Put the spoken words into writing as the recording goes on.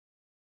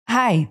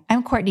Hi,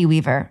 I'm Courtney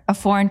Weaver, a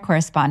foreign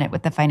correspondent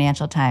with the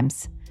Financial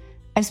Times.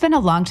 I've spent a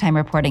long time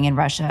reporting in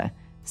Russia.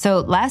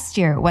 So last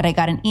year, when I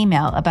got an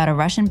email about a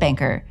Russian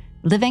banker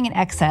living in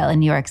exile in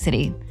New York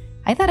City,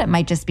 I thought it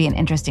might just be an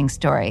interesting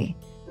story.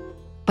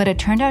 But it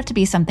turned out to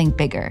be something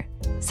bigger,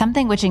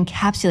 something which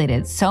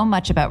encapsulated so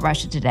much about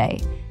Russia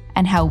today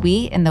and how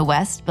we in the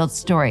West build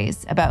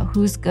stories about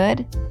who's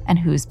good and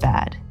who's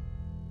bad.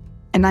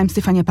 And I'm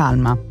Stefania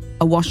Palma,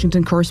 a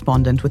Washington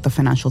correspondent with the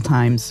Financial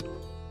Times.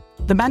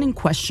 The man in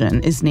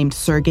question is named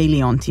Sergei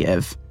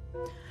Leontiev.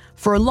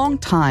 For a long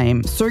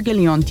time, Sergei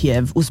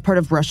Leontiev was part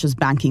of Russia's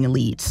banking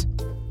elite.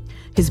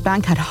 His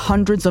bank had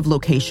hundreds of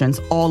locations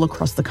all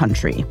across the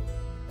country.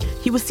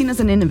 He was seen as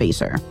an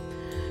innovator.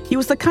 He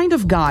was the kind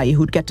of guy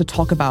who'd get to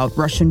talk about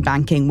Russian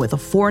banking with a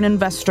foreign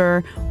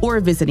investor or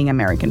a visiting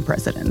American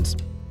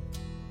president.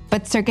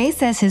 But Sergei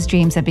says his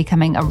dreams of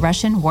becoming a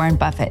Russian Warren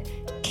Buffett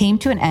came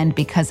to an end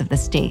because of the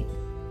state.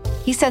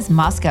 He says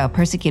Moscow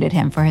persecuted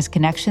him for his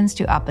connections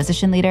to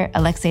opposition leader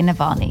Alexei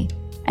Navalny,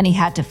 and he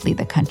had to flee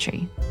the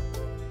country.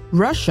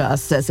 Russia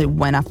says it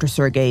went after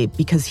Sergei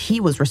because he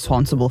was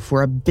responsible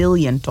for $1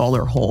 billion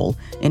hole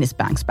in his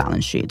bank's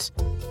balance sheet.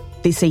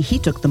 They say he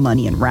took the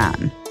money and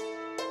ran.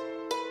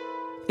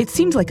 It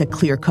seems like a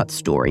clear-cut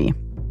story.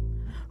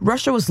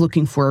 Russia was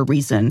looking for a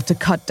reason to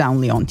cut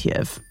down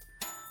Leontiev.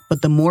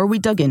 But the more we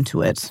dug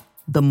into it,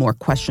 the more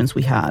questions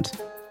we had.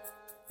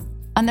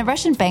 On The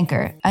Russian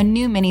Banker, a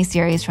new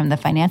mini-series from the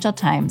Financial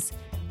Times,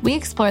 we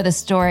explore the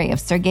story of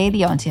Sergei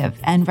Leontiev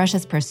and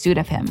Russia's pursuit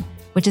of him,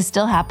 which is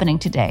still happening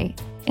today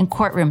in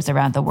courtrooms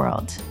around the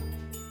world.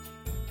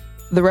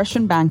 The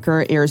Russian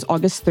Banker airs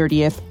August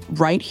 30th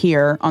right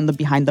here on the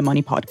Behind the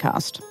Money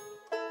podcast.